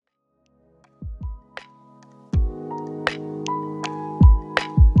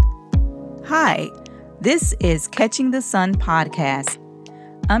Hi, this is Catching the Sun podcast.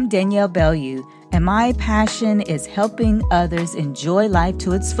 I'm Danielle Bellew, and my passion is helping others enjoy life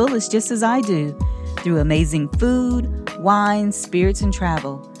to its fullest just as I do, through amazing food, wine, spirits, and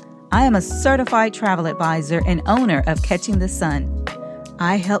travel. I am a certified travel advisor and owner of Catching the Sun.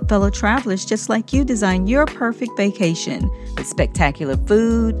 I help fellow travelers just like you design your perfect vacation with spectacular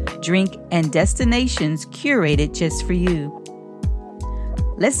food, drink, and destinations curated just for you.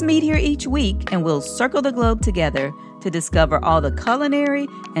 Let's meet here each week and we'll circle the globe together to discover all the culinary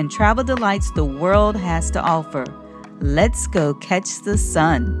and travel delights the world has to offer. Let's go catch the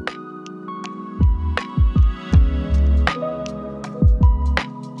sun.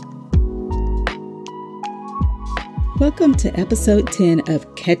 Welcome to episode 10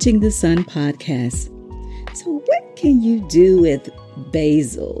 of Catching the Sun podcast. So what can you do with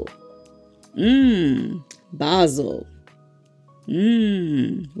Basel? Basel.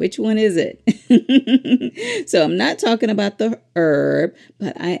 Which one is it? So I'm not talking about the herb,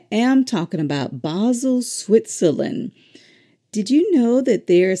 but I am talking about Basel, Switzerland. Did you know that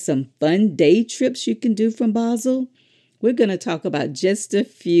there are some fun day trips you can do from Basel? We're going to talk about just a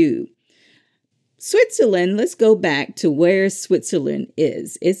few. Switzerland, let's go back to where Switzerland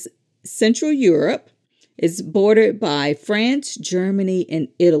is. It's Central Europe. It's bordered by France, Germany, and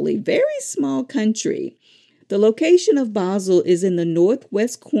Italy. Very small country. The location of Basel is in the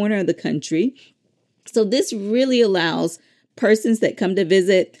northwest corner of the country. So this really allows persons that come to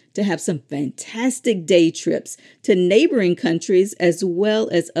visit to have some fantastic day trips to neighboring countries as well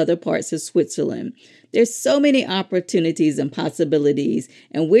as other parts of Switzerland. There's so many opportunities and possibilities,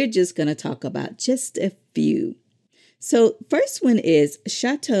 and we're just going to talk about just a few. So first one is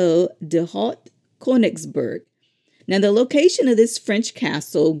Chateau de Haut Königsberg. Now, the location of this French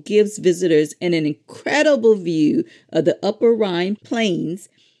castle gives visitors an incredible view of the Upper Rhine plains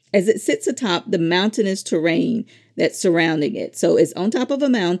as it sits atop the mountainous terrain that's surrounding it. So it's on top of a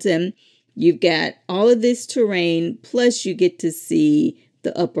mountain. You've got all of this terrain, plus you get to see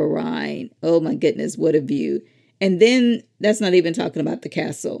the Upper Rhine. Oh my goodness, what a view. And then that's not even talking about the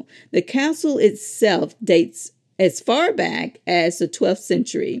castle. The castle itself dates as far back as the 12th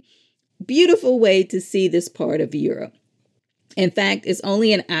century. Beautiful way to see this part of Europe. In fact, it's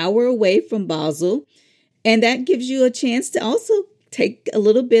only an hour away from Basel, and that gives you a chance to also take a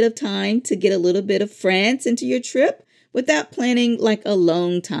little bit of time to get a little bit of France into your trip without planning like a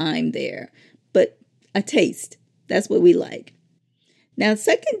long time there. But a taste, that's what we like. Now,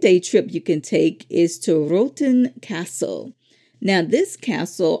 second day trip you can take is to Roten Castle. Now, this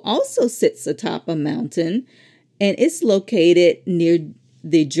castle also sits atop a mountain, and it's located near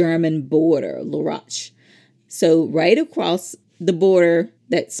the German border, Lörrach. So right across the border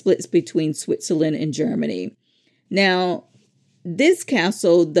that splits between Switzerland and Germany. Now, this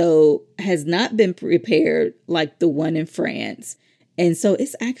castle, though, has not been repaired like the one in France. And so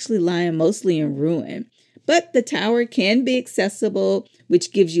it's actually lying mostly in ruin. But the tower can be accessible,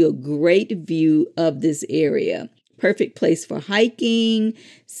 which gives you a great view of this area. Perfect place for hiking,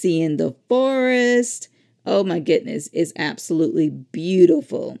 seeing the forest. Oh my goodness, it's absolutely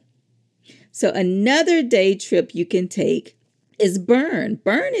beautiful. So another day trip you can take is Bern.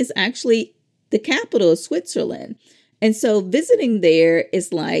 Bern is actually the capital of Switzerland. And so visiting there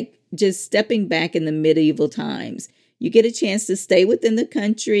is like just stepping back in the medieval times. You get a chance to stay within the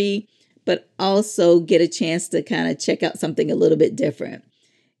country, but also get a chance to kind of check out something a little bit different.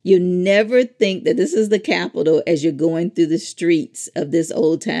 You never think that this is the capital as you're going through the streets of this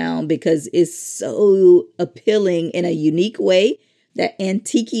old town because it's so appealing in a unique way, that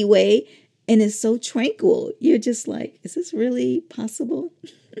antique way, and it's so tranquil. You're just like, is this really possible?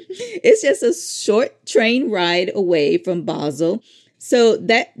 It's just a short train ride away from Basel. So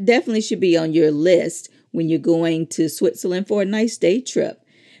that definitely should be on your list when you're going to Switzerland for a nice day trip.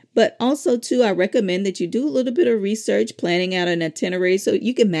 But also, too, I recommend that you do a little bit of research, planning out an itinerary so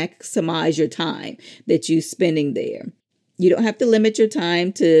you can maximize your time that you're spending there. You don't have to limit your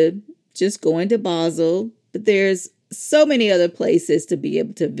time to just going to Basel, but there's so many other places to be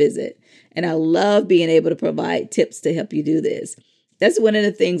able to visit. And I love being able to provide tips to help you do this. That's one of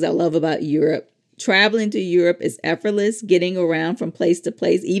the things I love about Europe. Traveling to Europe is effortless, getting around from place to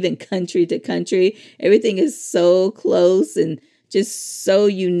place, even country to country. Everything is so close and just so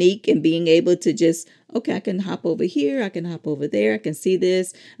unique, and being able to just, okay, I can hop over here, I can hop over there, I can see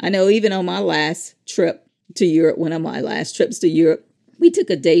this. I know even on my last trip to Europe, one of my last trips to Europe, we took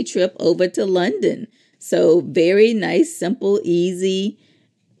a day trip over to London. So very nice, simple, easy.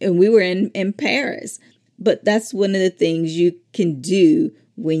 And we were in Paris. But that's one of the things you can do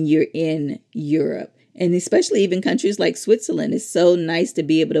when you're in Europe. And especially even countries like Switzerland, it's so nice to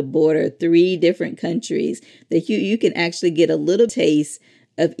be able to border 3 different countries that you can actually get a little taste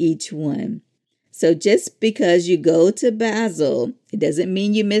of each one. So just because you go to Basel, it doesn't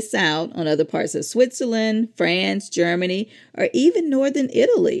mean you miss out on other parts of Switzerland, France, Germany, or even northern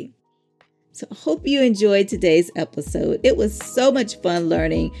Italy. So I hope you enjoyed today's episode. It was so much fun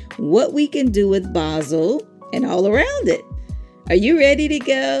learning what we can do with Basel and all around it. Are you ready to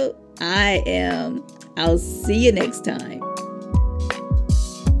go? I am. I'll see you next time.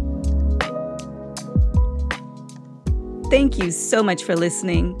 Thank you so much for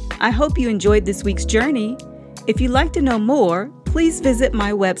listening. I hope you enjoyed this week's journey. If you'd like to know more, please visit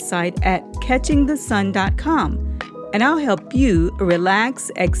my website at catchingthesun.com, and I'll help you relax,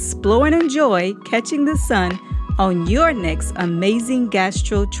 explore, and enjoy catching the sun on your next amazing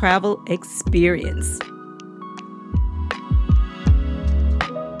gastro travel experience.